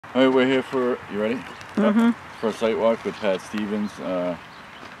All right, we're here for, you ready? Mm-hmm. For a site walk with Pat Stevens,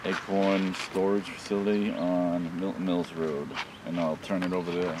 Acorn Storage Facility on Milton Mills Road. And I'll turn it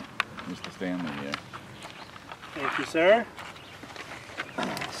over to Mr. Stanley here. Thank you, sir.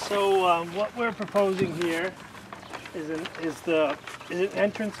 So what we're proposing here is an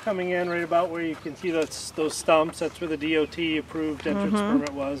entrance coming in right about where you can see those stumps. That's where the DOT approved entrance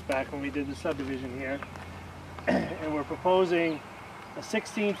permit was back when we did the subdivision here. And we're proposing a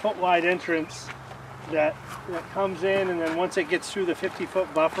 16-foot wide entrance that comes in, and then once it gets through the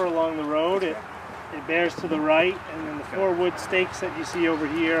 50-foot buffer along the road, it bears to the right, and then the 4 wood stakes that you see over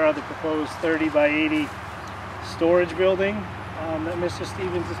here are the proposed 30 by 80 storage building that Mr.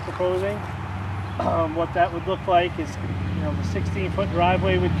 Stevens is proposing. What that would look like is, the 16-foot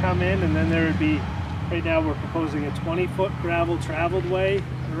driveway would come in, and then there would be, right now we're proposing a 20-foot gravel traveled way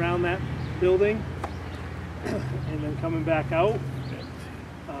around that building, and then coming back out.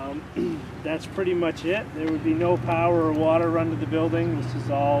 That's pretty much it. There would be no power or water run to the building. This is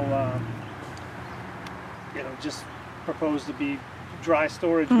all, just proposed to be dry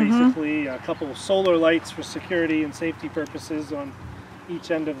storage, basically. A couple of solar lights for security and safety purposes on each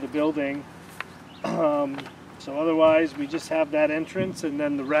end of the building. So otherwise, we just have that entrance, and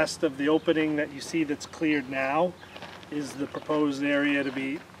then the rest of the opening that you see that's cleared now is the proposed area to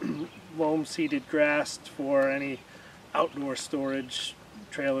be loam seeded grassed for any outdoor storage,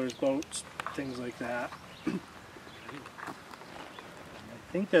 trailers, boats, things like that. I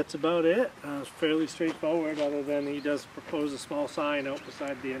think that's about it. It's fairly straightforward, other than he does propose a small sign out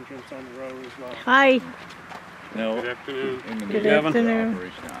beside the entrance on the road as well. Hi. Now, Good afternoon. in the Good beginning, afternoon. the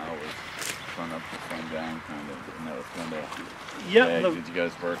operation hours, sun up to sundown, kind of, and that was kind of Yep. vague. Did you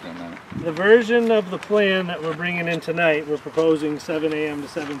guys work on that? The version of the plan that we're bringing in tonight, we're proposing 7 a.m. to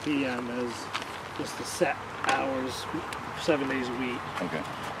 7 p.m. as just the set hours, 7 days a week. Okay.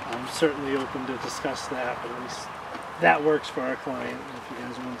 I'm certainly open to discuss that, but at least that works for our client. If you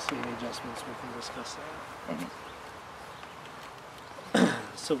guys want to see any adjustments, we can discuss that. Okay.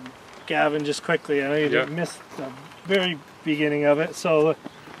 So, Gavin, just quickly, I know you missed the very beginning of it. So,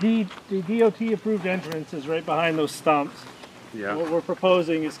 the DOT approved entrance is right behind those stumps. Yeah. What we're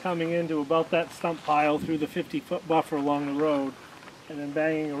proposing is coming into about that stump pile through the 50-foot buffer along the road, and then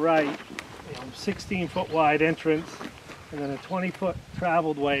banging a right, 16-foot wide entrance, and then a 20-foot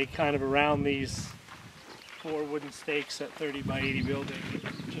traveled way kind of around these 4 wooden stakes at 30 by 80 building.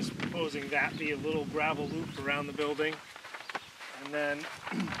 Just proposing that be a little gravel loop around the building, and then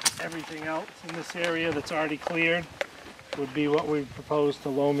everything else in this area that's already cleared would be what we proposed to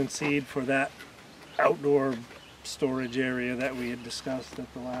loam and seed for that outdoor storage area that we had discussed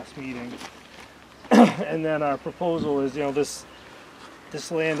at the last meeting. And then our proposal is,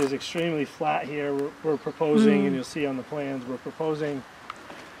 this land is extremely flat here. We're proposing, and you'll see on the plans, we're proposing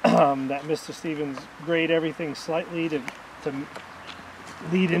that Mr. Stevens grade everything slightly to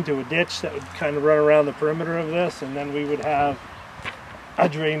lead into a ditch that would kind of run around the perimeter of this, and then we would have a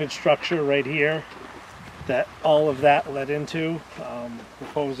drainage structure right here that all of that led into,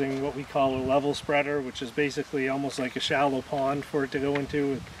 proposing what we call a level spreader, which is basically almost like a shallow pond for it to go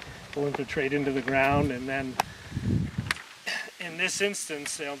into. It will infiltrate into the ground, and then in this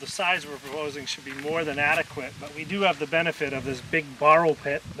instance, the size we're proposing should be more than adequate, but we do have the benefit of this big borrow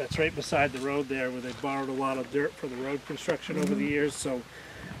pit that's right beside the road there, where they borrowed a lot of dirt for the road construction over the years, so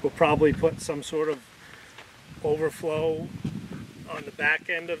we'll probably put some sort of overflow on the back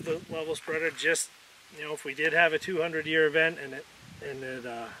end of the level spreader, just if we did have a 200-year event and it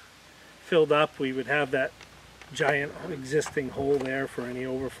filled up, we would have that giant existing hole there for any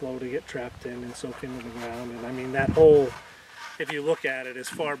overflow to get trapped in and soak into the ground. And I mean, that hole, if you look at it, is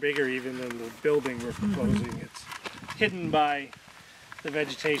far bigger even than the building we're proposing. It's hidden by the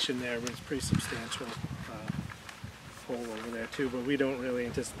vegetation there, but it's pretty substantial hole over there too. But we don't really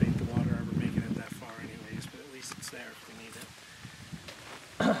anticipate the water ever making it that far anyways, but at least it's there if we need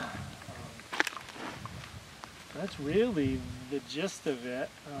it. That's really the gist of it.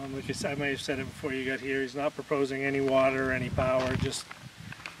 Like I said, I might have said it before you got here, he's not proposing any water or any power, just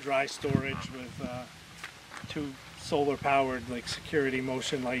dry storage with 2 solar powered security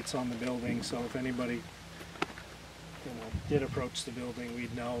motion lights on the building, so if anybody did approach the building,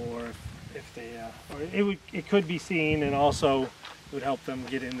 we'd know, or if they or it could be seen, and also it would help them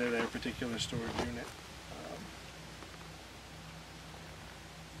get into their particular storage unit.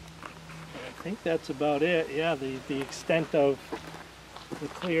 I think that's about it. Yeah, the extent of the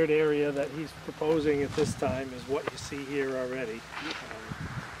cleared area that he's proposing at this time is what you see here already.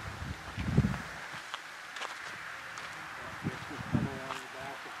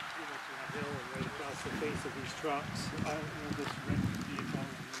 Hill and right across the face of these trucks. I don't know this red vehicle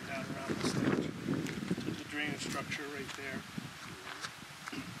and drainage structure right there.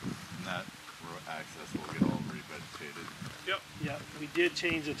 And that access will get all revegetated. Yep. Yeah, we did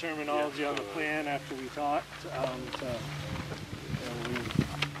change the terminology on the plan after we talked to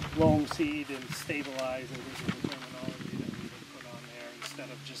loam seed and stabilize, I think is the terminology that we would put on there instead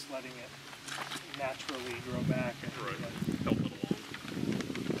of just letting it naturally grow back. Right. Help it along.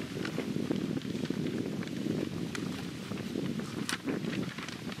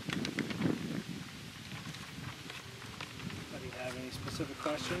 Anybody have any specific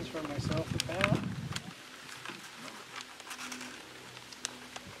questions for myself or Pat?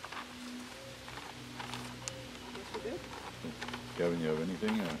 Kevin, you have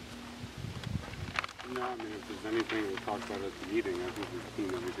anything? No, I mean, if there's anything we talked about at the meeting, I think we've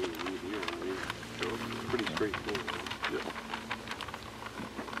seen everything we need here. I mean, it's pretty straightforward. Yeah.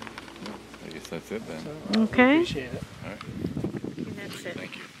 I guess that's it then. So, Okay. Appreciate it. All right. That's it.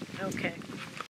 Thank you. Okay.